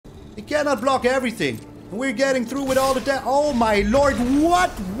It cannot block everything. And we're getting through with all the oh my lord,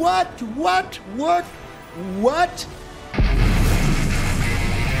 what? What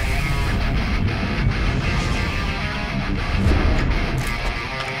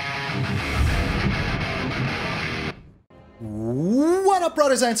up,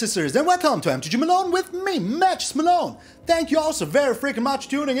 brothers and sisters, and welcome to MTG Malone with me, MTG Malone. Thank you all so very freaking much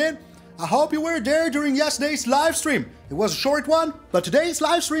for tuning in. I hope you were there during yesterday's live stream. It was a short one, but today's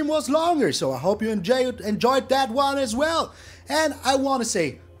live stream was longer, so I hope you enjoyed that one as well. And I want to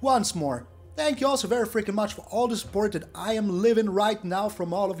say once more, thank you all so very freaking much for all the support that I am living right now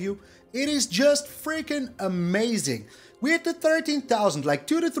from all of you. It is just freaking amazing. We hit the 13,000 like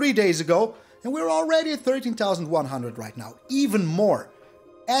 2 to 3 days ago, and we're already at 13,100 right now, even more.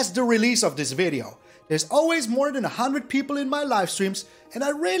 As the release of this video, there's always more than 100 people in my live streams, and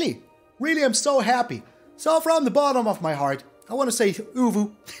I really am so happy. So from the bottom of my heart, I want to say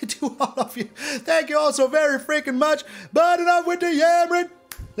uvu to all of you. Thank you all so very freaking much. But enough with the yammering.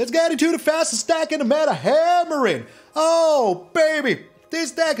 Let's get into the fastest stack in the meta, hammering. Oh baby,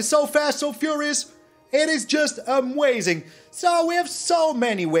 this deck is so fast, so furious. It is just amazing. So we have so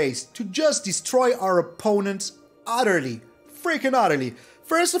many ways to just destroy our opponents utterly. Freaking utterly.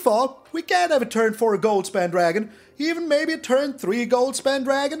 First of all, we can have a turn 4 Goldspan Dragon. Even maybe a turn 3 Goldspan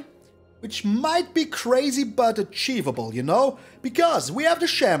Dragon. Which might be crazy but achievable, you know? Because we have the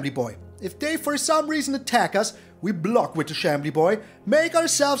Shambling Boy. If they for some reason attack us, we block with the Shambling Boy, make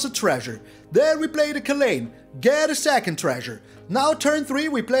ourselves a treasure. Then we play the Kalain, get a second treasure. Now turn 3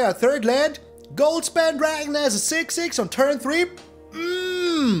 we play our third land. Goldspan Dragon has a 6/6 on turn 3.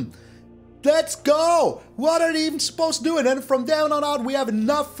 Let's go! What are they even supposed to do? And then from down on out we have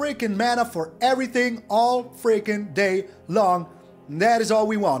enough freaking mana for everything all freaking day long. And that is all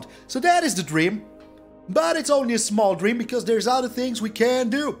we want. So that is the dream. But it's only a small dream because there's other things we can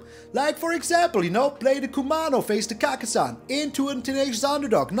do. Like for example, you know, play the Kumano, face the Kakkazan into a Tenacious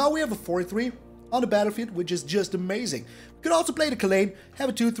Underdog. Now we have a 4/3 on the battlefield, which is just amazing. We could also play the Kalain, have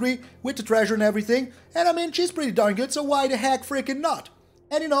a 2/3 with the treasure and everything. And I mean, she's pretty darn good, so why the heck freaking not?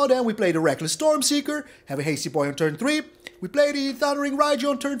 And you know, then we play the Reckless Stormseeker, have a Hasty Boy on turn 3. We play the Thundering Raiju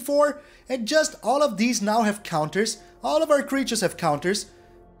on turn 4. And just all of these now have counters. All of our creatures have counters.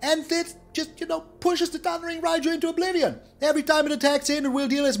 And this just, you know, pushes the Thundering Raiju into oblivion. Every time it attacks in, it will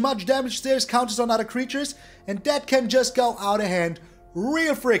deal as much damage as there's counters on other creatures. And that can just go out of hand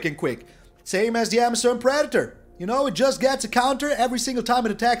real freaking quick. Same as the Immersturm Predator. You know, it just gets a counter every single time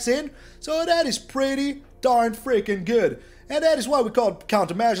it attacks in. So that is pretty darn freaking good. And that is why we call it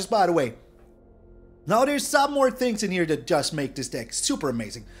countermeasures, by the way. Now there's some more things in here that just make this deck super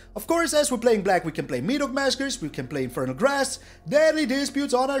amazing. Of course, as we're playing black, we can play Meathook Massacres, we can play Infernal Grasp, Deadly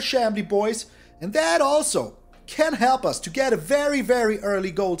Disputes on our Shambling Boys, and that also can help us to get a very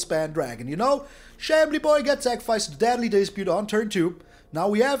early Goldspan Dragon, you know? Shambling Boy gets sacrificed to Deadly Dispute on turn 2. Now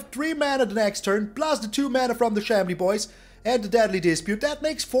we have 3 mana the next turn, plus the 2 mana from the Shambling Boys, and the Deadly Dispute. That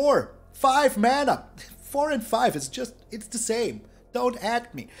makes 5 mana. 4 and 5, it's the same. Don't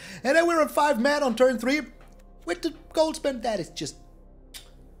at me. And then we're on 5 mana on turn 3 with the Goldspan. That is just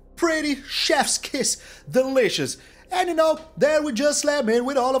pretty chef's kiss delicious. And you know, there we just slam in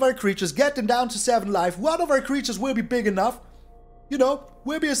with all of our creatures, get them down to 7 life. One of our creatures will be big enough, you know,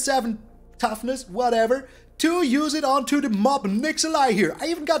 will be a 7 toughness, whatever, to use it onto the Ob Nixilis here. I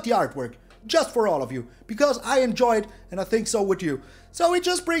even got the artwork just for all of you because I enjoy it and I think so would you. So we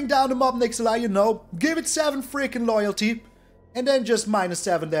just bring down the Ob Nixilis, you know, give it 7 freaking loyalty. And then just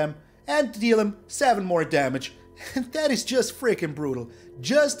 -7 them, and deal them 7 more damage. And that is just freaking brutal.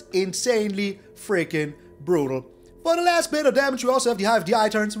 Just insanely freaking brutal. For the last bit of damage, we also have the Hive, the Eye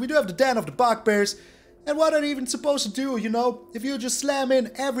Tyrant. We do have the Den of the Bugbears. And what are they even supposed to do, you know? If you just slam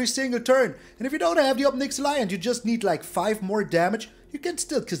in every single turn. And if you don't have the Ob Nixilis and you just need like 5 more damage, you can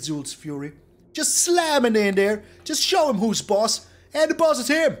still Kazuul's Fury. Just slam it in there. Just show him who's boss. And the boss is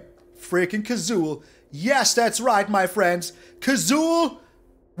him. Freaking Kazuul. Yes, that's right, my friends. Kazuul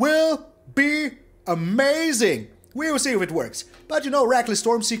will be amazing. We will see if it works. But you know, Reckless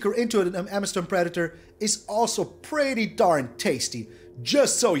Stormseeker into an Immersturm Predator is also pretty darn tasty.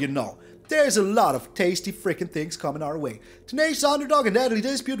 Just so you know. There's a lot of tasty freaking things coming our way. Tenacious Underdog and Deadly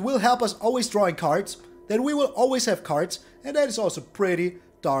Dispute will help us always drawing cards. Then we will always have cards. And that is also pretty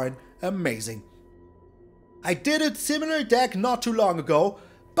darn amazing. I did a similar deck not too long ago.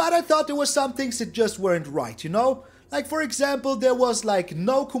 But I thought there was some things that just weren't right, you know? Like for example, there was like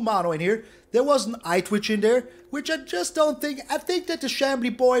no Kumano in here. There was an Eye Twitch in there, which I just don't think. I think that the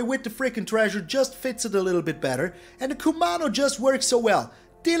Shambling Boy with the freaking treasure just fits it a little bit better. And the Kumano just works so well.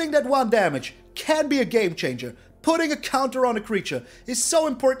 Dealing that 1 damage can be a game changer. Putting a counter on a creature is so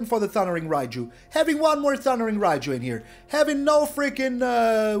important for the Thundering Raiju. Having one more Thundering Raiju in here. Having no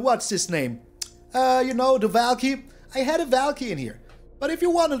freaking, what's his name? You know, the Valky. I had a Valky in here. But if you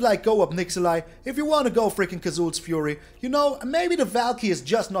want to, like, go Ob Nixilis, if you want to go freaking Kazuul's Fury, you know, maybe the Valky is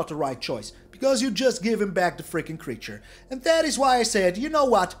just not the right choice. Because you just give him back the freaking creature. And that is why I said, you know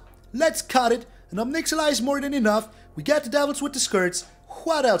what? Let's cut it. And Ob Nixilis is more than enough. We get the devils with the skirts.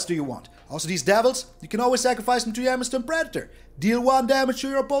 What else do you want? Also, these devils, you can always sacrifice them to your Immersturm Predator. Deal 1 damage to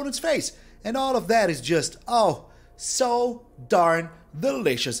your opponent's face. And all of that is just, oh, so darn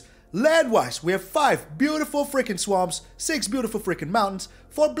delicious. Land-wise, we have 5 beautiful freaking swamps, 6 beautiful freaking mountains,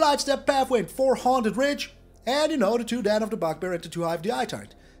 4 Blightstep Pathway and 4 Haunted Ridge, and you know, the 2 Den of the Bugbear and the 2 Hive the Eye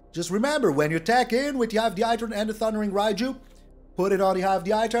Tyrant. Just remember, when you attack in with the Hive the Eye Tyrant and the Thundering Raiju, put it on the Hive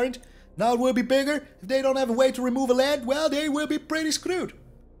the Eye Tyrant. Now it will be bigger. If they don't have a way to remove a land, well, they will be pretty screwed.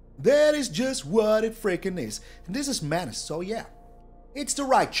 That is just what it freaking is. And this is Menace, so yeah. It's the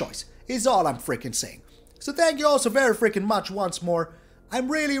right choice, is all I'm freaking saying. So thank you all so very freaking much once more. I'm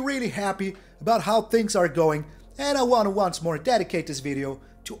really, really happy about how things are going. And I want to once more dedicate this video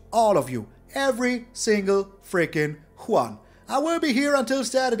to all of you. Every single freaking one. I will be here until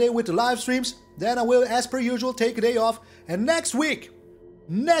Saturday with the live streams. Then I will, as per usual, take a day off. And next week,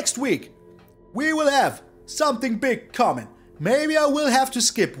 we will have something big coming. Maybe I will have to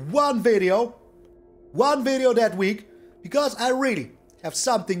skip one video that week, because I really have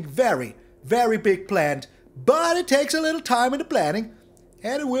something very, very big planned, but it takes a little time in the planning,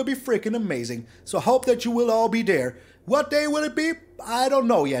 and it will be freaking amazing. So I hope that you will all be there. What day will it be? I don't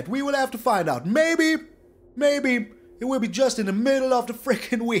know yet. We will have to find out. Maybe it will be just in the middle of the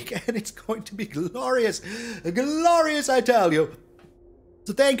freaking week, and it's going to be glorious. Glorious, I tell you.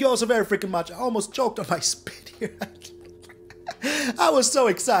 So thank you all so very freaking much. I almost choked on my spit here. I was so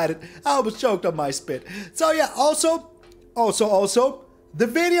excited. I almost choked on my spit. So yeah, also, the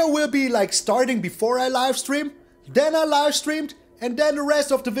video will be like starting before I live stream, then I live streamed, and then the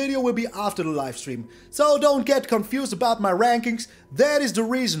rest of the video will be after the live stream. So don't get confused about my rankings. That is the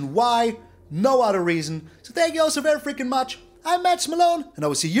reason why, no other reason. So thank you all so very freaking much. I'm MTG Malone, and I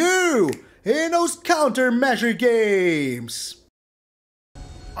will see you in those countermeasure games.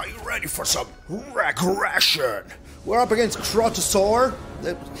 Are you ready for some regression? We're up against Crotosaur.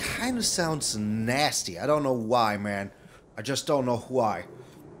 That kind of sounds nasty. I don't know why, man. I just don't know why.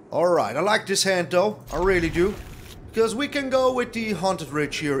 Alright, I like this hand though. I really do. Because we can go with the Haunted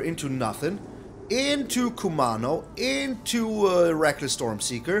Ridge here into nothing. Into Kumano. Into Reckless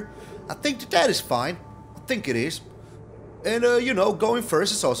Stormseeker. I think that is fine. I think it is. And, you know, going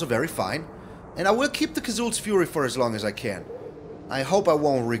first is also very fine. And I will keep the Kazuul's Fury for as long as I can. I hope I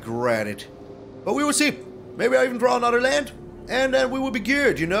won't regret it. But we will see. Maybe I even draw another land, and then we will be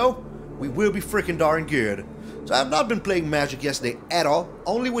good, you know? We will be freaking darn good. So I have not been playing Magic yesterday at all,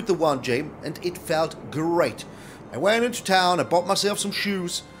 only with the one game, and it felt great. I went into town, I bought myself some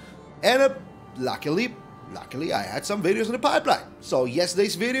shoes, and luckily I had some videos in the pipeline. So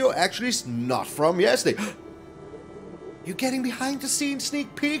yesterday's video actually is not from yesterday. You getting behind the scenes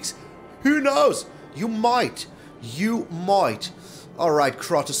sneak peeks? Who knows? You might. Alright,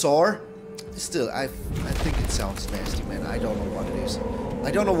 Crotosaur. Still, I think it sounds nasty, man. I don't know what it is.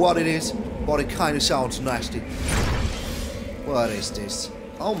 I don't know what it is, but it kind of sounds nasty. What is this?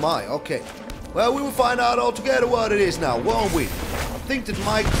 Oh my, okay. Well, we will find out all together what it is now, won't we? I think that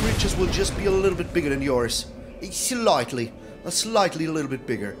my creatures will just be a little bit bigger than yours. Slightly a little bit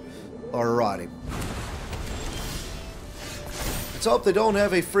bigger. Alrighty. Let's hope they don't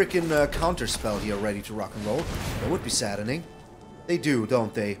have a freaking counter spell here ready to rock and roll. That would be saddening. They do,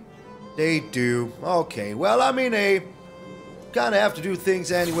 don't they? They do. Okay, well, I mean, kinda have to do things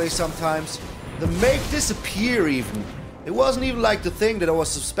anyway sometimes. The make disappear even. It wasn't even like the thing that I was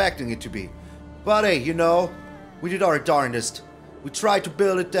suspecting it to be. But hey, you know, we did our darndest. We tried to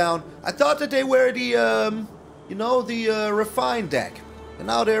build it down. I thought that they were the, you know, the refined deck. And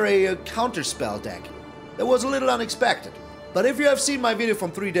now they're a counterspell deck. That was a little unexpected. But if you have seen my video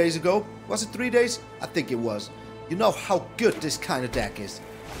from 3 days ago, was it 3 days? I think it was. You know how good this kind of deck is.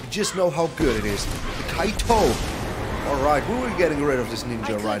 You just know how good it is. The Kaito. Alright, we will be getting rid of this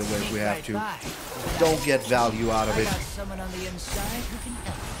ninja right away if we have to. Don't get value out of it.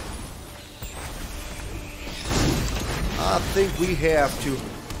 I think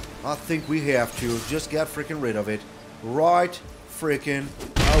we have to. Just get freaking rid of it. Right freaking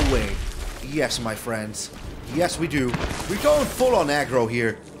away. Yes, my friends. Yes, we do. We're going full on aggro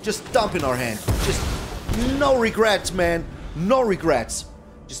here. Just dump in our hand. Just no regrets, man. No regrets.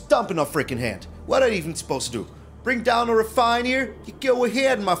 Just dump in our freaking hand. What are you even supposed to do? Bring down a refine here? You go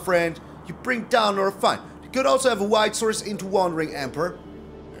ahead, my friend. You bring down a refine. The could also have a white source into Wandering Emperor.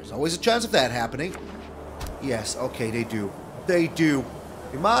 There's always a chance of that happening. Yes, okay, they do. They do.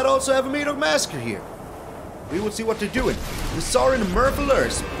 We might also have a Meathook Massacre here. We will see what they're doing. The Sorin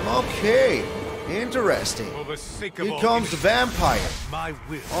Merfolers. Okay, interesting. Here comes the Vampire.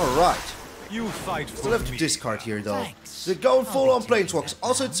 Alright. You fight for Still have to me. discard here though. Thanks. They're going full on Planeswalkers.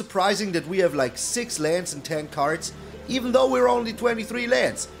 Also, it's surprising that we have like 6 lands and 10 cards, even though we're only 23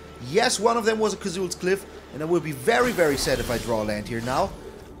 lands. Yes, one of them was a Kazuul's Cliff, and I will be very, very sad if I draw a land here now.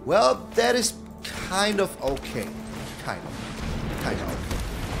 Well, that is kind of okay. Kind of okay.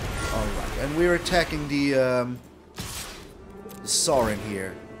 Alright, and we're attacking the Sorin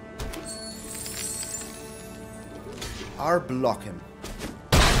here. Are blocking.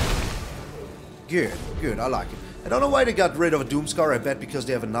 Good, good, I like it. I don't know why they got rid of a Doomscar. I bet because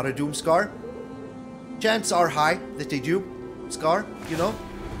they have another Doomscar. Chances are high that they do. Scar, you know?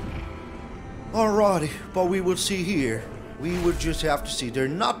 Alrighty, but we will see here. We would just have to see. They're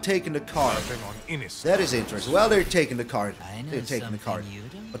not taking the card. That is interesting. Well, they're taking the card. They're taking the card.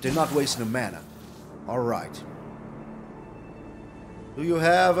 But they're not wasting the mana. Alright. Do you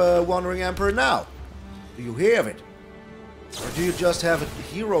have a Wandering Emperor now? Do you have it? Or do you just have a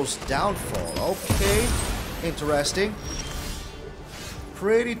Hero's Downfall? Okay. Interesting.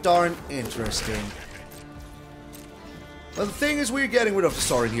 Pretty darn interesting. Well, the thing is, we're getting rid of the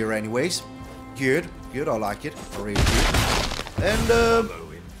Sorin here anyways. Good. Good, I like it. I really do. And,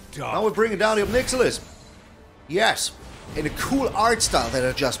 now we're bringing down the Ob Nixilis. Yes. In a cool art style that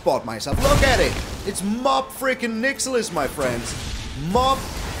I just bought myself. Look at it. It's Mob freaking Nixilis, my friends. Mob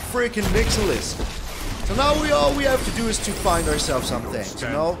freaking Nixilis. So now all we have to do is to find ourselves some things, you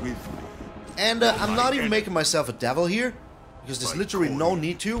know? And I'm not even making myself a devil here, because there's literally no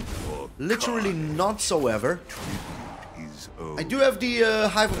need to. Literally not so ever. I do have the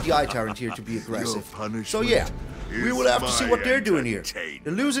Hive of the Eye Tyrant here to be aggressive. So yeah, we will have to see what they're doing here.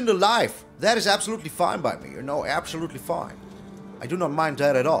 They're losing the life. That is absolutely fine by me, you know, absolutely fine. I do not mind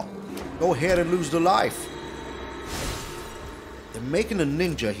that at all. Go ahead and lose the life. They're making a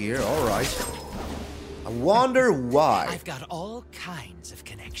ninja here, alright. I wonder why. I've got all kinds of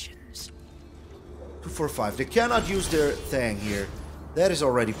connections. 2, 4, 5. They cannot use their thing here. That is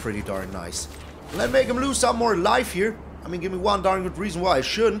already pretty darn nice. Let's make them lose some more life here. I mean, give me one darn good reason why I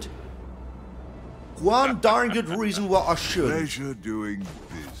shouldn't. One darn good reason why I shouldn't. Pleasure doing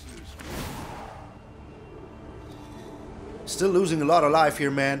business. Still losing a lot of life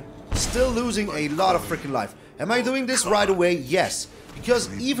here, man. Still losing a lot of freaking life. Am I doing this right away? Yes. Because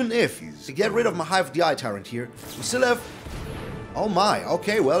even if to get rid of my Hive of the Eye Tyrant here, we still have... Oh my,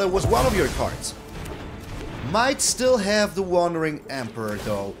 okay, well, it was one of your cards. Might still have the Wandering Emperor,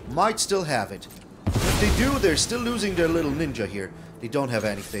 though. Might still have it. If they do, they're still losing their little ninja here. They don't have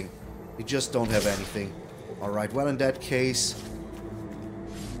anything. They just don't have anything. Alright, well, in that case...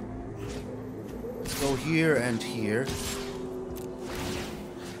 let's go here and here.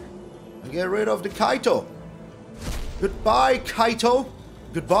 And get rid of the Kaito. Goodbye, Kaito.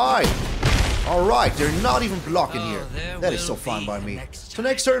 Goodbye. Alright, they're not even blocking here. That is so fine by me. So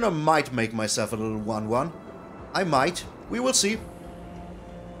next turn I might make myself a little 1-1. I might. We will see.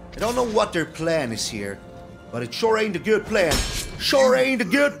 I don't know what their plan is here. But it sure ain't a good plan. Sure ain't a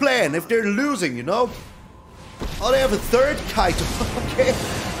good plan if they're losing, you know? Oh, they have a third Kaito. Okay,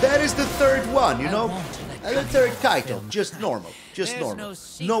 that is the third one, you know? And the third Kaito. Just normal. Just normal.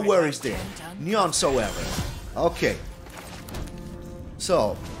 No worries there. None so ever. Okay.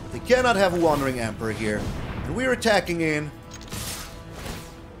 So, they cannot have a Wandering Emperor here. And we're attacking in.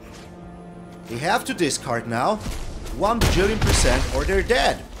 They have to discard now. 1 bajillion% or they're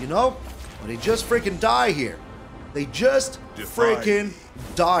dead, you know? Or they just freaking die here. They just freaking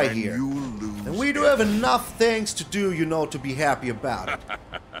die here. And we do have enough things to do, you know, to be happy about it.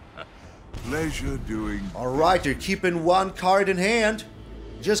 Pleasure doing. Alright, they're keeping 1 card in hand.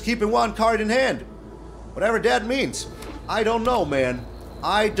 Just keeping 1 card in hand. Whatever that means. I don't know, man.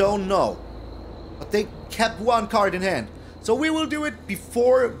 I don't know. But they kept 1 card in hand. So we will do it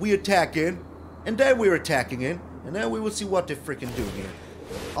before we attack in. And then we're attacking in. And then we will see what they're freaking doing here.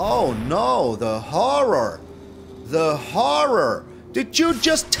 Oh no, the horror. The horror. Did you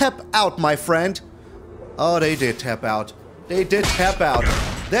just tap out, my friend? Oh, they did tap out. They did tap out.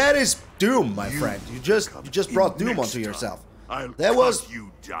 That is doom, my friend. You just brought doom onto yourself. That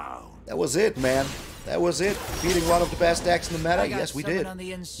was it, man. That was it. Beating one of the best decks in the meta. Yes, we did.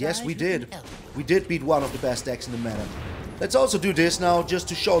 Yes, we did. We did beat one of the best decks in the meta. Let's also do this now, just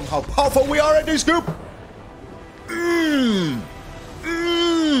to show them how powerful we are at this group.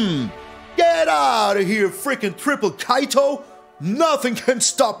 Get out of here, freaking triple Kaito. Nothing can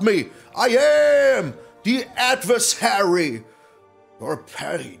stop me. I am the Adversary. Your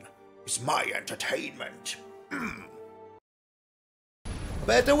pain is my entertainment.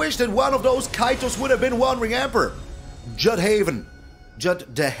 Bet I wish that one of those Kaitos would have been Wandering Emperor. Judhaven.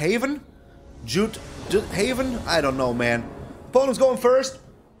 Judhaven? Judhaven? I don't know, man. Opponent's going first.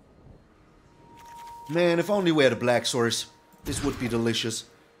 Man, if only we had a black source. This would be delicious.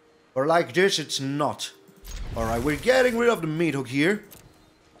 Or like this, it's not. Alright, we're getting rid of the Meathook here.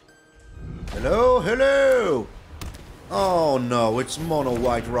 Hello, hello! Oh no, it's mono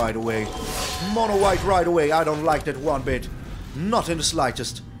white right away. Mono white right away. I don't like that one bit. Not in the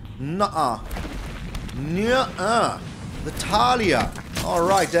slightest. Nuh-uh. Nuh-uh. The Talia.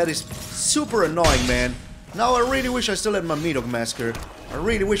 Alright, that is super annoying, man. Now I really wish I still had my Meathook Massacre. I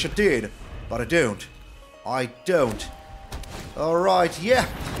really wish I did. But I don't. I don't. Alright, yeah.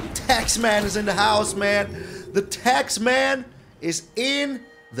 Taxman is in the house, man. The Taxman is in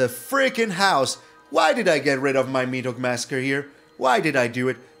the freaking house. Why did I get rid of my Meathook Massacre here? Why did I do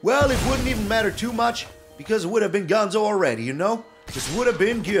it? Well, it wouldn't even matter too much, because it would have been Gonzo already, you know? This would have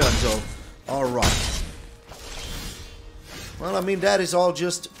been Gonzo. Alright. Well, I mean, that is all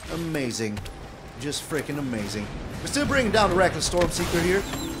just amazing. Just freaking amazing. We're still bringing down the Reckless Stormseeker here.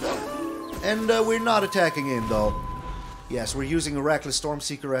 And we're not attacking in, though. Yes, we're using a Reckless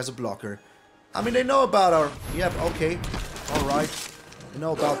Stormseeker as a blocker. I mean, they know about our... Yep, okay. Alright. They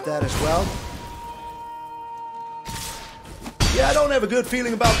know about that as well. Yeah, I don't have a good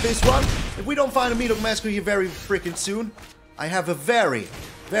feeling about this one. If we don't find a Meathook Massacre here very freaking soon, I have a very,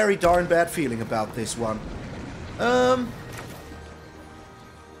 very darn bad feeling about this one. Kinda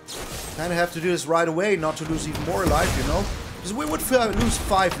have to do this right away, not to lose even more life, you know? Because we would lose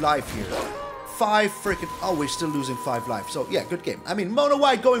 5 life here. 5 freaking... Oh, we're still losing 5 life. So, yeah, good game. I mean, mono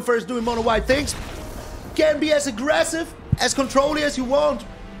white going first, doing mono white things. Can be as aggressive, as controlly as you want.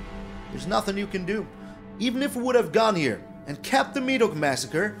 There's nothing you can do. Even if we would have gone here and kept the Meathook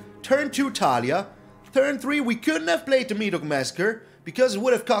Massacre, turn 2 Talia, turn 3 we couldn't have played the Meathook Massacre because it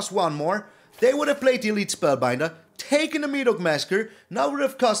would have cost 1 more. They would have played the Elite Spellbinder, taken the Meathook Massacre, now would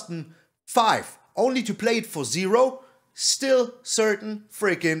have cost them 5, only to play it for 0. Still certain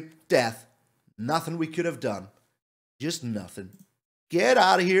freaking death. Nothing we could have done. Just nothing. Get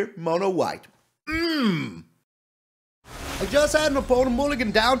out of here, mono white. I just had an opponent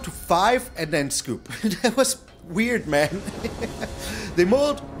mulligan down to 5 and then scoop. That was weird, man. They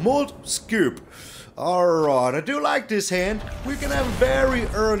mold, scoop. Alright, I do like this hand. We can have a very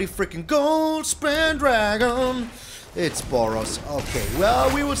early freaking Goldspan Dragon. It's Boros. Okay, well,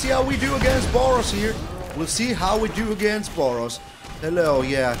 we will see how we do against Boros here. We'll see how we do against Boros. Hello,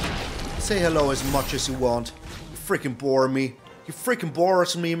 yeah. Say hello as much as you want. You freaking bore me. You freaking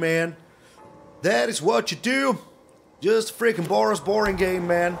Boros me, man. That is what you do. Just freaking Boros boring game,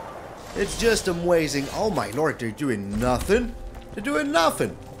 man. It's just amazing. Oh my lord, they're doing nothing. They're doing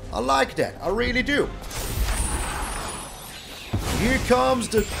nothing. I like that. I really do. Here comes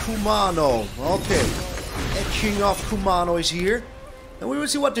the Kumano. Okay. Etching off Kumano is here. And we will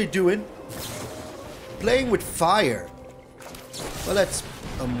see what they're doing. Playing with fire. Well, that's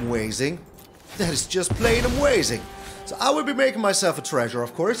amazing. That is just plain amazing. So I will be making myself a treasure,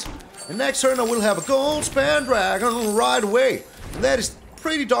 of course. And next turn I will have a Goldspan Dragon right away. And that is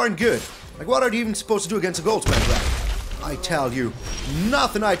pretty darn good. Like, what are they even supposed to do against a Goldspan Dragon? I tell you.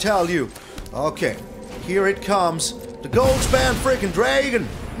 Nothing, I tell you. Okay. Here it comes. The Goldspan freaking Dragon.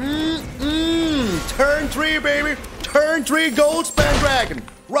 Turn 3, baby. Turn 3 Goldspan Dragon.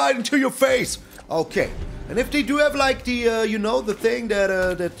 Right into your face. Okay. And if they do have, like, the, you know, the thing that,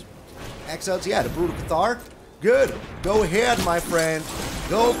 that exiles, yeah, the Brutal Cathar, good. Go ahead, my friend.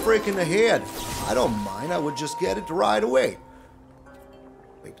 Go freaking ahead. I don't mind. I would just get it right away.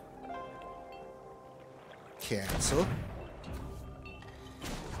 Wait. Cancel.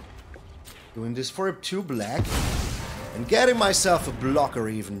 Doing this for 2 black. And getting myself a blocker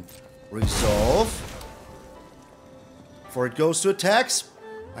even. Resolve. Before it goes to attacks.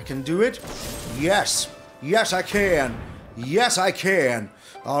 I can do it. Yes. Yes, I can. Yes, I can.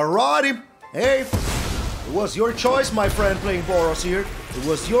 Alrighty. Hey. It was your choice, my friend, playing Boros here. It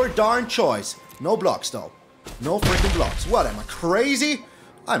was your darn choice. No blocks, though. No freaking blocks. What, am I crazy?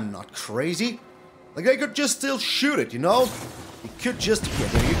 I'm not crazy. Like, they could just still shoot it, you know? You could just... Yeah,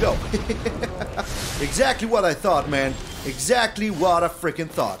 there you go. Exactly what I thought, man. Exactly what I freaking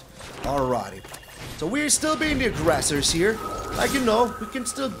thought. Alrighty. So we're still being the aggressors here. Like, you know, we can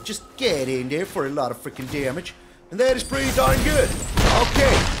still just get in there for a lot of freaking damage. And that is pretty darn good.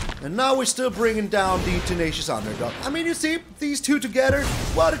 Okay. And now we're still bringing down the Tenacious Underdog. I mean, you see, these two together,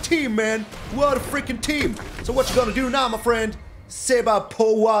 what a team, man. What a freaking team. So what you gonna do now, my friend? Seba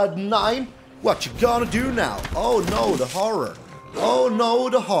Powad 9. What you gonna do now? Oh no, the horror. Oh no,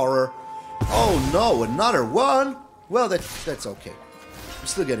 the horror. Oh no, another one? Well, that's okay. I'm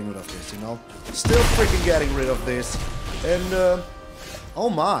still getting rid of this, you know? Still freaking getting rid of this. And, oh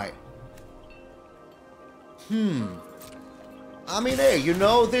my. I mean, hey, you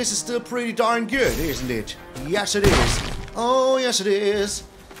know, this is still pretty darn good, isn't it? Yes, it is. Oh, yes, it is.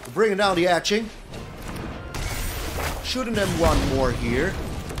 Bringing down the etching. Shooting them one more here.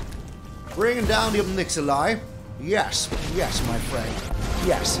 Bringing down the Ob Nixilis. Yes, yes, my friend.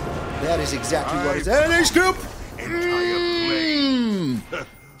 Yes, that is exactly what it is. And a scoop!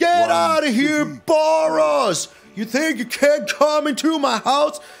 Get out of here, Boros! You think you can't come into my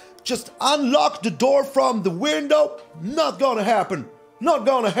house? Just unlock the door from the window? Not gonna happen. Not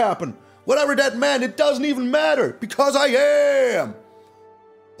gonna happen. Whatever that meant, it doesn't even matter. Because I am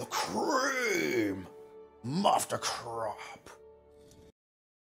the cream of the crop.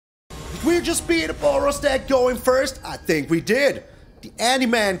 Did we just beat the Boros deck going first? I think we did. The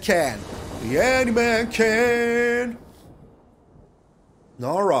Andyman can. The Andyman can.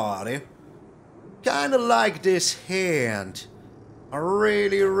 Alrighty. Kinda like this hand. I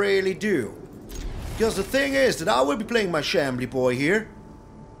really, really do. Because the thing is that I will be playing my Shambling boy here.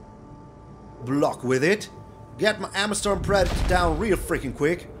 Block with it. Get my Immersturm Predator down real freaking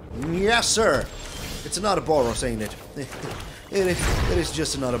quick. Yes, sir. It's another Boros, ain't it? It is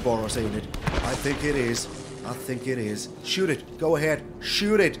just another Boros, ain't it? I think it is. I think it is. Shoot it. Go ahead.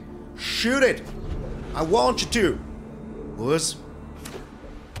 Shoot it. Shoot it. I want you to. Was.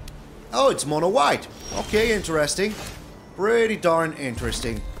 Oh, it's mono white. Okay, interesting. Pretty darn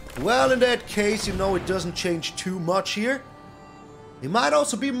interesting. Well, in that case, you know, it doesn't change too much here. It might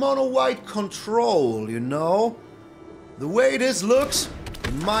also be mono white control, you know. The way this looks,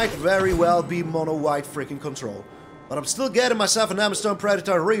 it might very well be mono white freaking control. But I'm still getting myself an Immersturm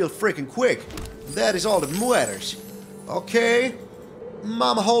Predator real freaking quick. That is all that matters. Okay.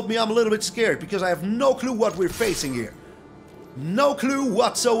 Mama hold me, I'm a little bit scared because I have no clue what we're facing here. No clue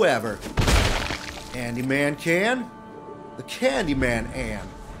whatsoever. Candyman can. The Candyman Ann.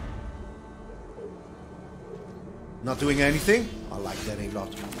 Not doing anything? I like that a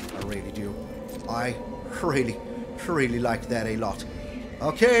lot. I really do. I really like that a lot.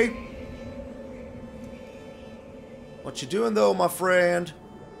 Okay. What you doing though, my friend?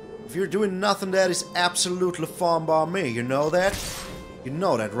 If you're doing nothing, that is absolutely fine by me. You know that? You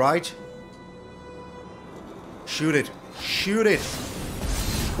know that, right? Shoot it. Shoot it.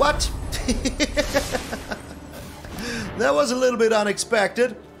 What? That was a little bit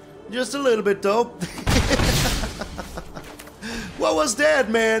unexpected. Just a little bit, though. What was that,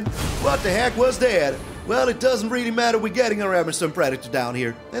 man? What the heck was that? Well, it doesn't really matter. We're getting our Immersturm Predator down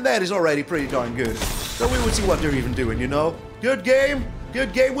here. And that is already pretty darn good. So we will see what they're even doing, you know? Good game.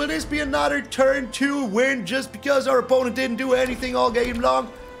 Good game. Will this be another turn 2 win just because our opponent didn't do anything all game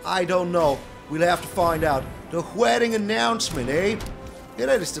long? I don't know. We'll have to find out. The wedding announcement, eh? Yeah,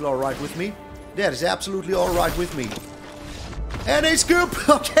 that is still alright with me. That is absolutely alright with me. And a scoop!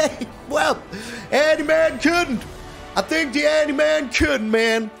 Okay, well, Andyman couldn't. I think the Andyman couldn't,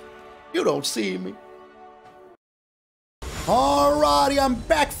 man. You don't see me. Alrighty, I'm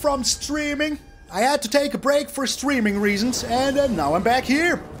back from streaming. I had to take a break for streaming reasons, and now I'm back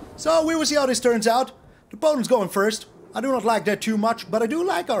here. So we will see how this turns out. The opponent's going first. I do not like that too much, but I do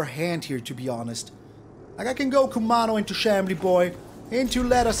like our hand here, to be honest. Like, I can go Kumano into Shambling boy, into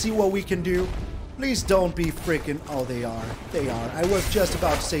let us see what we can do. Please don't be freaking... Oh, they are. They are. I was just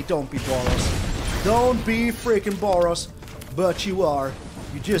about to say don't be Boros. Don't be freaking Boros. But you are.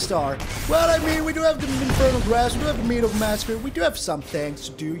 You just are. Well, I mean, we do have the Infernal Grasp, we do have the Meathook Massacre, we do have some things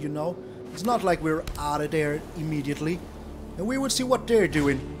to do, you know. It's not like we're out of there immediately. And we will see what they're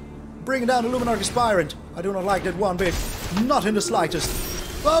doing. Bringing down the Luminarch Aspirant. I do not like that one bit. Not in the slightest.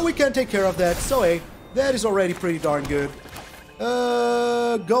 Well, we can take care of that. So, hey, that is already pretty darn good.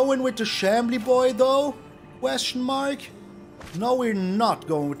 Going with the Shambling boy, though? Question mark? No, we're not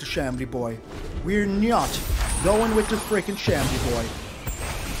going with the Shambling boy. We're not going with the freaking Shambling boy.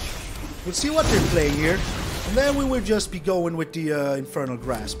 We'll see what they're playing here. And then we will just be going with the Infernal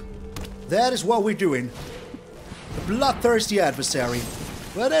Grasp. That is what we're doing. The bloodthirsty adversary.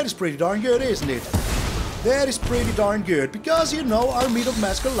 Well, that is pretty darn good, isn't it? That is pretty darn good. Because, you know, our Meathook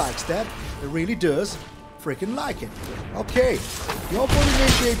Massacre likes that. It really does. Freaking like it. Okay. The opponent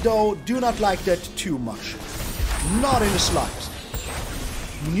initiate, though, do not like that too much. Not in the slightest.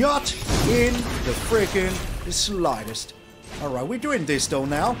 Not in the freaking slightest. Alright, we're doing this, though,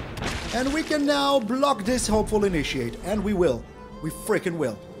 now. And we can now block this hopeful initiate. And we will. We freaking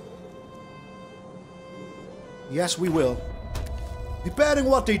will. Yes, we will. depending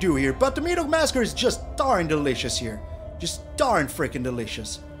what they do here. But the Meathook Massacre is just darn delicious here. Just darn freaking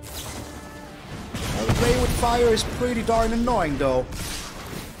delicious. The play with fire is pretty darn annoying though.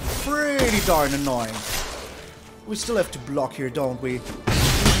 Pretty darn annoying. We still have to block here, don't we?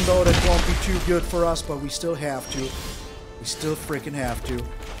 Even though that won't be too good for us, but we still have to. We still freaking have to.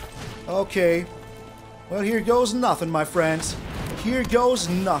 Okay. Well, here goes nothing, my friends. Here goes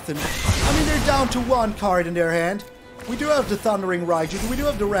nothing. I mean, they're down to one card in their hand. We do have the Thundering Raiju. We do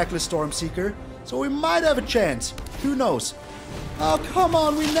have the Reckless Stormseeker. So we might have a chance. Who knows? Oh, come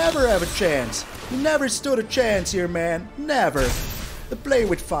on. We never have a chance. We never stood a chance here, man. Never. The play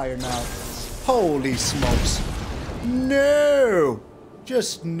with fire now. Holy smokes. No.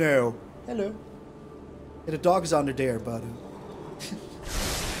 Just no. Hello. Yeah, the dog is under there, but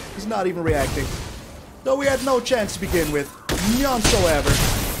he's not even reacting. Though we had no chance to begin with. None whatsoever.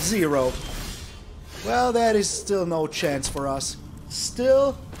 Zero. Well, that is still no chance for us.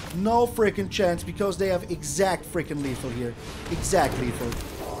 Still no freaking chance because they have exact freaking lethal here. Exact lethal.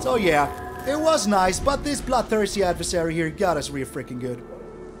 So yeah, it was nice, but this bloodthirsty adversary here got us real freaking good.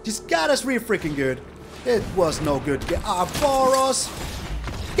 Just got us real freaking good. It was no good. Boros!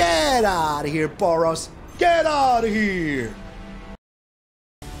 Get out of here, Boros! Get out of here!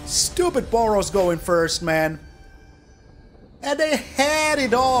 Stupid Boros going first, man. And they had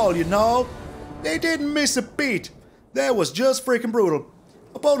it all, you know? They didn't miss a beat. That was just freaking brutal.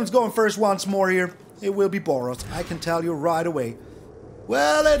 Opponent's going first once more here. It will be Boros, I can tell you right away.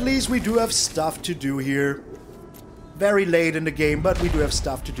 Well, at least we do have stuff to do here. Very late in the game, but we do have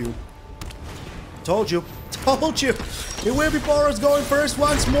stuff to do. Told you. Told you. It will be Boros going first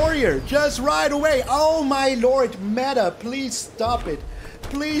once more here. Just right away. Oh my lord. Meta, please stop it.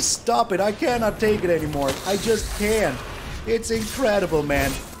 Please stop it. I cannot take it anymore. I just can't. It's incredible,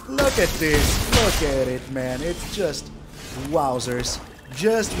 man. Look at this. Look at it, man. It's just wowzers.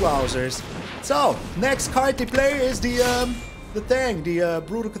 Just wowzers. So, next card they play is the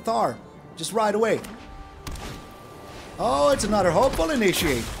Brutal Cathar. Just right away. Oh, it's another Hopeful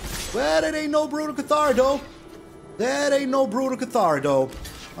Initiate. Well, that ain't no Brutal Cathar, though. That ain't no Brutal Cathar, though.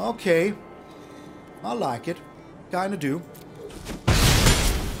 Okay. I like it. Kinda do.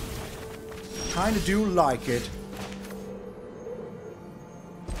 Kinda do like it.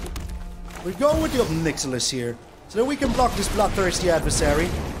 We're going with the Ob Nixilis here, so that we can block this bloodthirsty adversary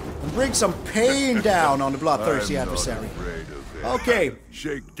and bring some pain down on the bloodthirsty adversary. Okay.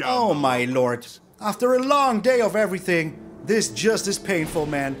 Oh my lord. After a long day of everything, this just is painful,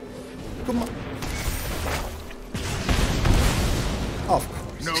 man. Come on. Of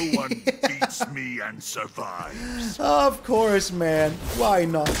course. No one beats me and survives. Of course, man. Why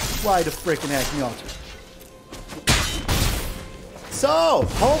not? Why the frickin' heck not? So,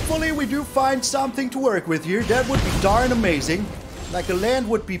 hopefully we do find something to work with here. That would be darn amazing. Like a land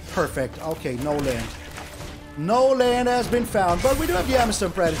would be perfect. Okay, no land. No land has been found, but we do have the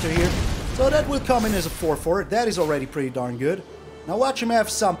Immersturm Predator here. So that will come in as a 4/4. That is already pretty darn good. Now watch him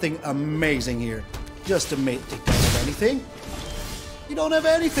have something amazing here. Just amazing. He don't have anything. You don't have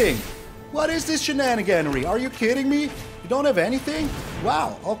anything. What is this shenaniganery? Are you kidding me? You don't have anything?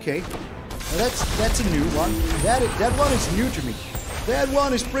 Wow, okay. Now that's a new one. That one is new to me. That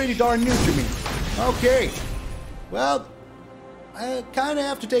one is pretty darn new to me. Okay. Well, I kind of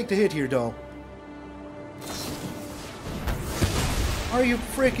have to take the hit here, though. Are you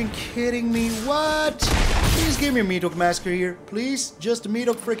freaking kidding me? What? Please give me a Meathook Massacre here. Please? Just a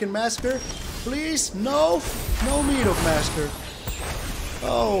Meathook freaking Massacre? Please? No? No Meathook Massacre.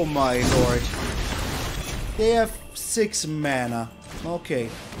 Oh my lord. They have 6 mana. Okay.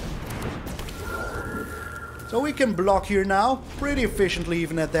 So we can block here now. Pretty efficiently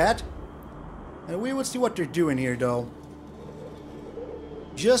even at that. And we will see what they're doing here though.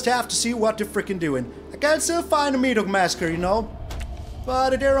 Just have to see what they're freaking doing. I can still find a Meathook Massacre, you know.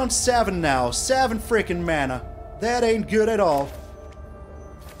 But they're on 7 now. 7 freaking mana. That ain't good at all.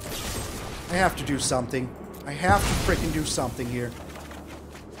 I have to do something. I have to freaking do something here.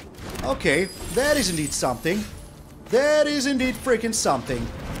 Okay, that is indeed something. That is indeed freaking something.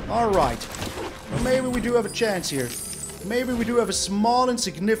 Alright. Well, maybe we do have a chance here. Maybe we do have a small and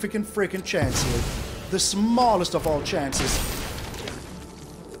significant freaking chance here. The smallest of all chances.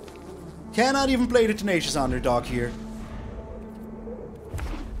 Cannot even play the Tenacious Underdog here.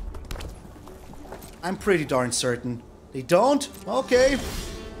 I'm pretty darn certain. They don't? Okay.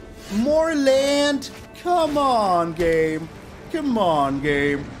 More land? Come on, game. Come on,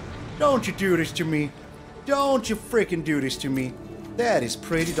 game. Don't you do this to me. Don't you freaking do this to me. That is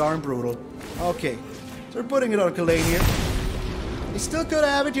pretty darn brutal. Okay. So we're putting it on Kalain here. He still could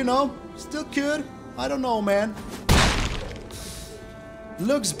have it, you know. Still could. I don't know, man.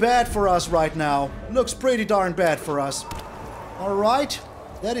 Looks bad for us right now. Looks pretty darn bad for us. Alright.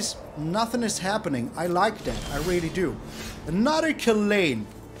 That is... Nothing is happening. I like that. I really do. Another Kalain.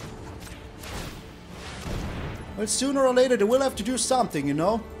 Well, sooner or later they will have to do something, you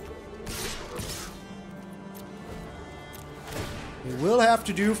know? They will have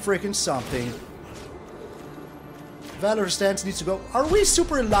to do freaking something. Valor stance needs to go. Are we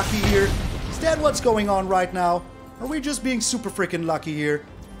super lucky here? Is that what's going on right now? Are we just being super freaking lucky here?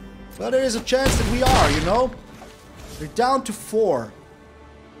 Well, there is a chance that we are, you know? They're down to 4.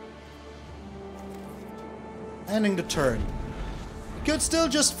 Ending the turn. Could still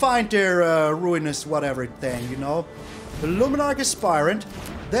just find their ruinous whatever thing, you know? The Luminarch Aspirant.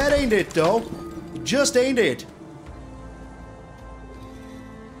 That ain't it, though. It just ain't it.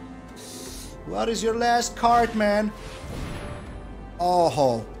 What is your last card, man?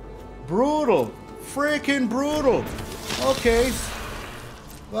 Oh, brutal. Freaking brutal. Okay.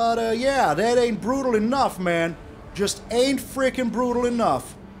 But, yeah, that ain't brutal enough, man. Just ain't freaking brutal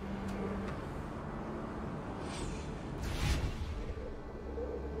enough.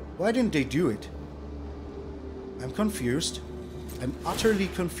 Why didn't they do it? I'm confused. I'm utterly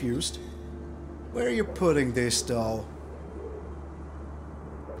confused. Where are you putting this, though?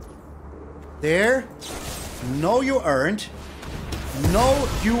 There? No, you aren't. No,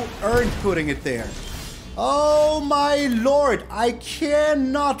 you aren't putting it there. Oh my lord, I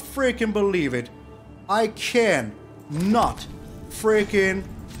cannot freaking believe it. I can not freaking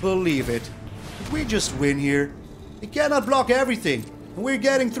believe it. Did we just win here? They cannot block everything. And we're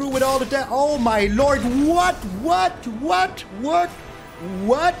getting through with all the oh my lord, what?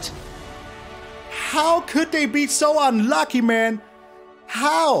 How could they be so unlucky, man?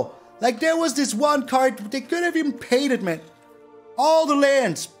 How? Like, there was this one card, they could have even paid it, man. All the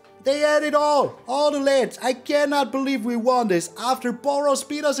lands. They had it all. All the lands. I cannot believe we won this. After Boros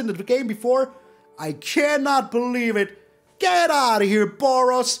beat us in the game before, I cannot believe it. Get out of here,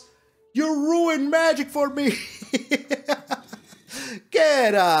 Boros. You ruined Magic for me.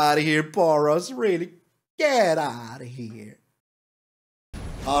 Get out of here, Boros. Really. Get out of here.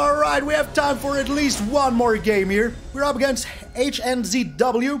 Alright, we have time for at least one more game here. We're up against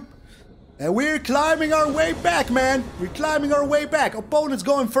HNZW. And we're climbing our way back, man. We're climbing our way back. Opponent's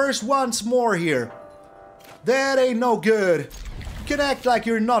going first once more here. That ain't no good. You can act like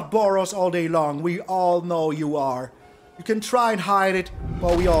you're not Boros all day long. We all know you are. You can try and hide it,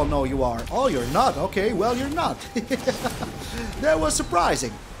 but we all know you are. Oh, you're not? Okay, well, you're not. That was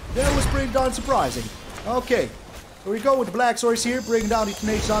surprising. That was pretty darn surprising. Okay, here we go with the Black Swords here, bringing down the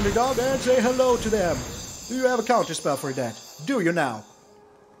Tenacious Underdog, and say hello to them. Do you have a counter spell for that? Do you now?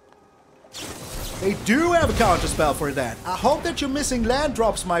 They do have a counter spell for that. I hope that you're missing land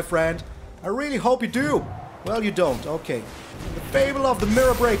drops, my friend. I really hope you do. Well, you don't. Okay. The Fable of the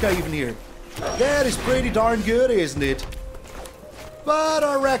Mirror Breaker even here. That is pretty darn good, isn't it? But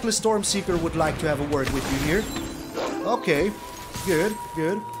our Reckless Stormseeker would like to have a word with you here. Okay. Good,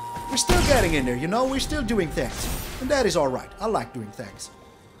 good. We're still getting in there, you know? We're still doing things. And that is alright. I like doing things.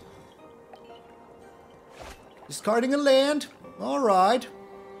 Discarding a land. Alright.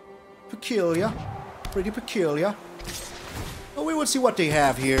 Peculiar. Pretty peculiar. Well, we will see what they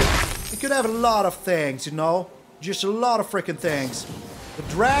have here. They could have a lot of things, you know? Just a lot of freaking things. The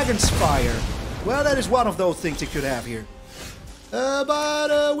Dragon's Fire. Well, that is one of those things they could have here.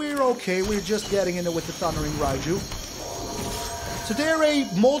 But we're okay. We're just getting in there with the Thundering Raiju. So they're a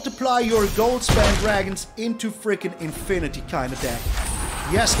multiply your Goldspan Dragons into freaking infinity kind of deck.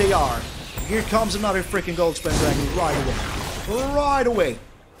 Yes, they are. Here comes another freaking Goldspan Dragon right away. Right away.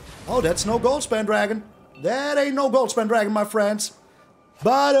 Oh, that's no Goldspan Dragon. That ain't no Goldspan Dragon, my friends.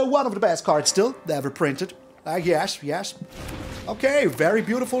 But one of the best cards still ever printed. Yes, yes. Okay, very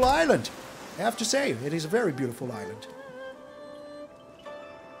beautiful island. I have to say, it is a very beautiful island.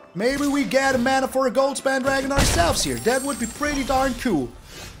 Maybe we get a mana for a Goldspan Dragon ourselves here. That would be pretty darn cool.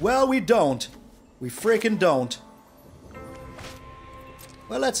 Well, we don't. We freaking don't.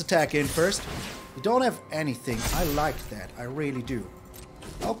 Well, let's attack in first. We don't have anything. I like that. I really do.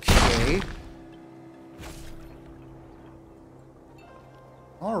 Okay.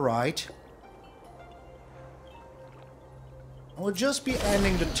 Alright. We'll just be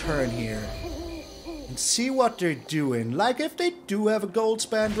ending the turn here. And see what they're doing. Like, if they do have a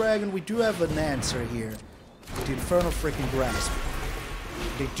Goldspan Dragon, we do have an answer here. The Infernal freaking Grasp.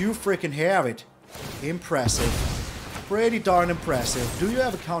 They do freaking have it. Impressive. Pretty darn impressive. Do you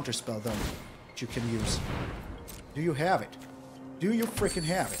have a counterspell, though, that you can use? Do you have it? Do you freaking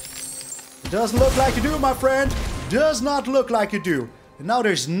have it? It doesn't look like you do, my friend. Does not look like you do. And now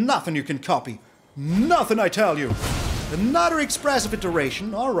there's nothing you can copy. Nothing, I tell you. Another expressive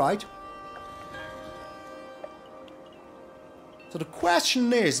iteration, alright. So the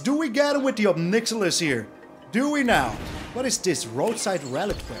question is, do we get him with the Ob Nixilis here? Do we now? What is this? Roadside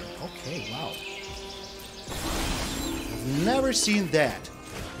Reliquary. Okay, wow. I've never seen that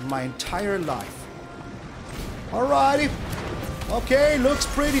in my entire life. Alrighty. Okay, looks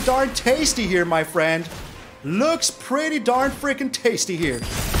pretty darn tasty here, my friend. Looks pretty darn freaking tasty here.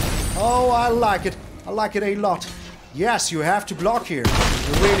 Oh, I like it. I like it a lot. Yes, you have to block here.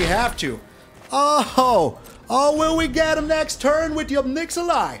 You really have to. Oh, will we get him next turn with the Ob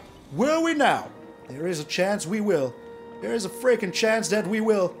Nixilis? Will we now? There is a chance we will. There is a freaking chance that we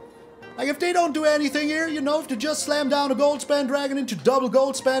will. Like, if they don't do anything here, you know, if they just slam down a Goldspan Dragon into double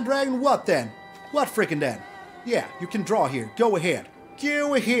Goldspan Dragon, what then? What freaking then? Yeah, you can draw here. Go ahead.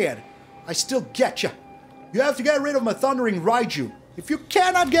 Go ahead. I still get ya. You have to get rid of my Thundering Raiju. If you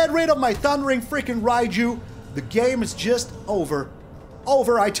cannot get rid of my Thundering freaking Raiju, the game is just over.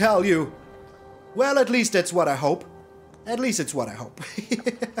 Over, I tell you. Well, at least that's what I hope. At least it's what I hope.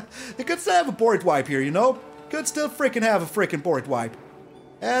 They could still have a board wipe here, you know? Could still freaking have a freaking board wipe.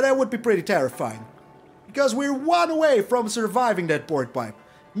 And that would be pretty terrifying. Because we're one away from surviving that board wipe.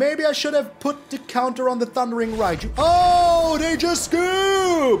 Maybe I should have put the counter on the Thundering Raiju. Oh, they just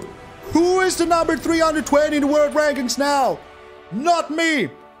scoop! Who is the number 320 in the world rankings now? Not me!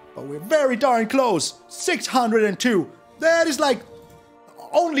 But we're very darn close. 602. That is like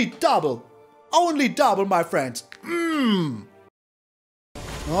only double. Only double, my friends.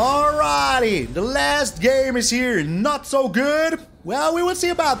 Alrighty, the last game is here. Not so good. Well, we will see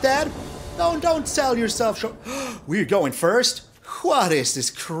about that. Don't sell yourself short. We're going first. What is this,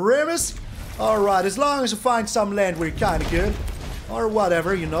 Grimace? Alright, as long as you find some land, we're kinda good. Or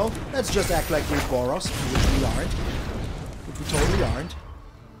whatever, you know. Let's just act like we're Boros, which we aren't. Which we totally aren't.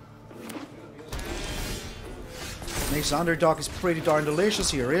 Tenacious Underdog is pretty darn delicious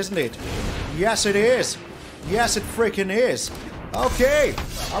here, isn't it? Yes, it is. Yes, it freaking is. Okay,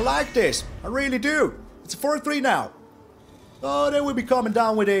 I like this. I really do. It's a 4-3 now. Oh, then we'll be coming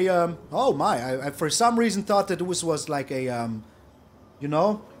down with a, oh my, I for some reason thought that it was like a, you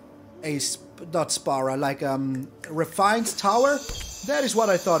know, not Spara, like, Refined Tower? That is what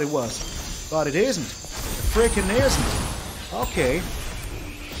I thought it was. But it isn't. It freaking isn't. Okay.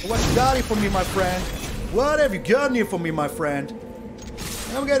 What you got here for me, my friend? What have you got here for me, my friend?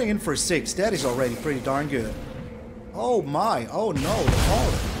 I'm getting in for 6. That is already pretty darn good. Oh my, oh no, the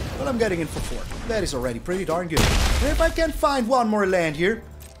Hauler. But I'm getting in for 4. That is already pretty darn good. And if I can find one more land here,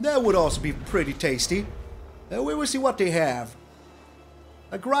 that would also be pretty tasty. And we will see what they have.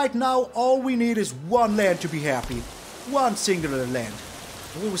 Like right now, all we need is one land to be happy. One singular land.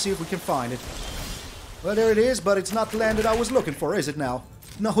 And we will see if we can find it. Well, there it is, but it's not the land that I was looking for, is it now?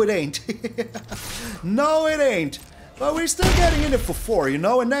 No, it ain't. No, it ain't. But we're still getting in it for 4, you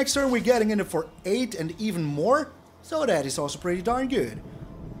know? And next turn we're getting in it for 8 and even more. So that is also pretty darn good.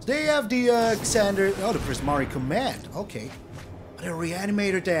 They have the Xander... Oh, the Prismari Command. Okay. But a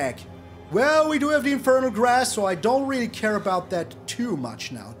Reanimator deck. Well, we do have the Infernal Grasp, so I don't really care about that too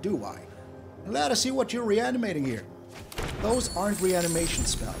much now, do I? And let us see what you're reanimating here. Those aren't reanimation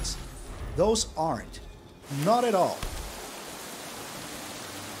spells. Those aren't. Not at all.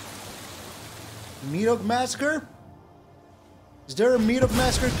 Meathook Massacre? Is there a Meathook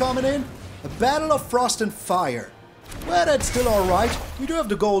Massacre coming in? A Battle of Frost and Fire. Well, that's still alright. We do have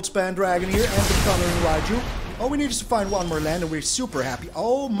the Goldspan Dragon here and the Thundering Raiju. All we need is to find one more land and we're super happy.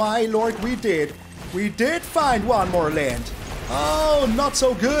 Oh my lord, we did. We did find one more land. Oh, not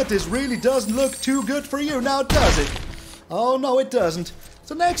so good. This really doesn't look too good for you now, does it? Oh no, it doesn't.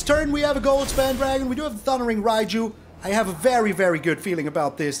 So next turn we have a Goldspan Dragon. We do have the Thundering Raiju. I have a very, very good feeling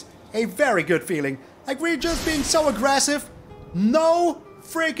about this. A very good feeling. Like, we're just being so aggressive. No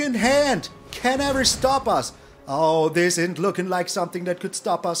freaking hand can ever stop us. Oh, this isn't looking like something that could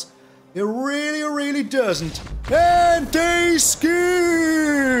stop us. It really, really doesn't. And they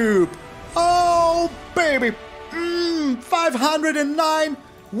scoop! Oh, baby. 509.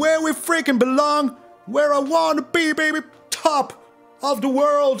 Where we freaking belong. Where I want to be, baby. Top of the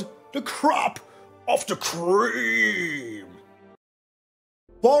world. The crop of the cream.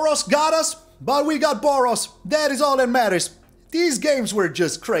 Boros got us, but we got Boros. That is all that matters. These games were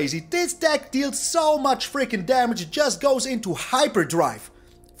just crazy. This deck deals so much freaking damage, it just goes into hyperdrive.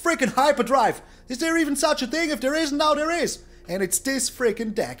 Freaking hyperdrive. Is there even such a thing? If there isn't, now there is. And it's this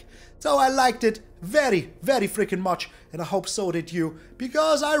freaking deck. So I liked it very, very freaking much. And I hope so did you.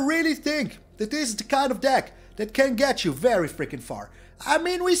 Because I really think that this is the kind of deck that can get you very freaking far. I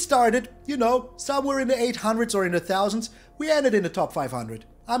mean, we started, you know, somewhere in the 800s or in the 1000s. We ended in the top 500.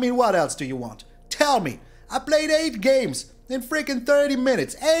 I mean, what else do you want? Tell me. I played 8 games in freaking 30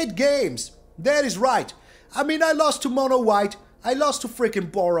 minutes. 8 games. That is right. I mean, I lost to Mono White. I lost to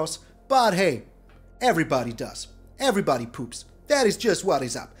freaking Boros. But hey, everybody does. Everybody poops. That is just what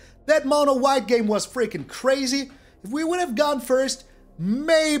is up. That Mono White game was freaking crazy. If we would have gone first,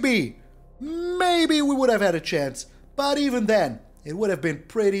 maybe we would have had a chance. But even then, it would have been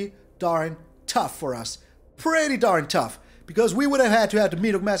pretty darn tough for us. Pretty darn tough. Because we would have had to have the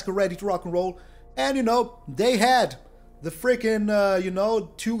Meathook Massacre ready to rock and roll. And, you know, they had the freaking,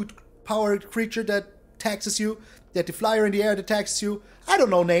 2-powered creature that taxes you. That the flyer in the air that taxes you. I don't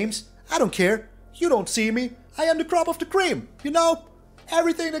know names. I don't care. You don't see me. I am the crop of the cream. You know?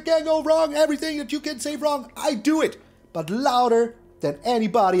 Everything that can go wrong, everything that you can say wrong, I do it. But louder than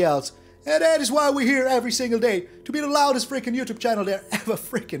anybody else. And that is why we're here every single day. To be the loudest freaking YouTube channel there ever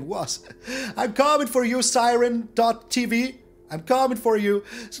freaking was. I'm coming for you, Siren.tv. I'm coming for you.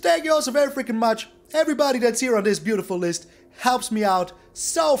 So thank you all so very freaking much. Everybody that's here on this beautiful list helps me out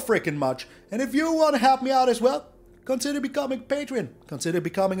so freaking much. And if you want to help me out as well, consider becoming a patron. Consider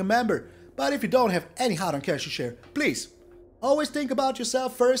becoming a member. But if you don't have any hard on cash to share, please, always think about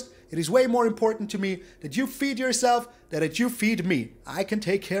yourself first. It is way more important to me that you feed yourself than that you feed me. I can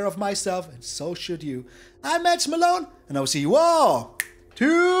take care of myself, and so should you. I'm MTG Malone, and I will see you all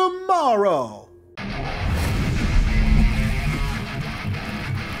tomorrow.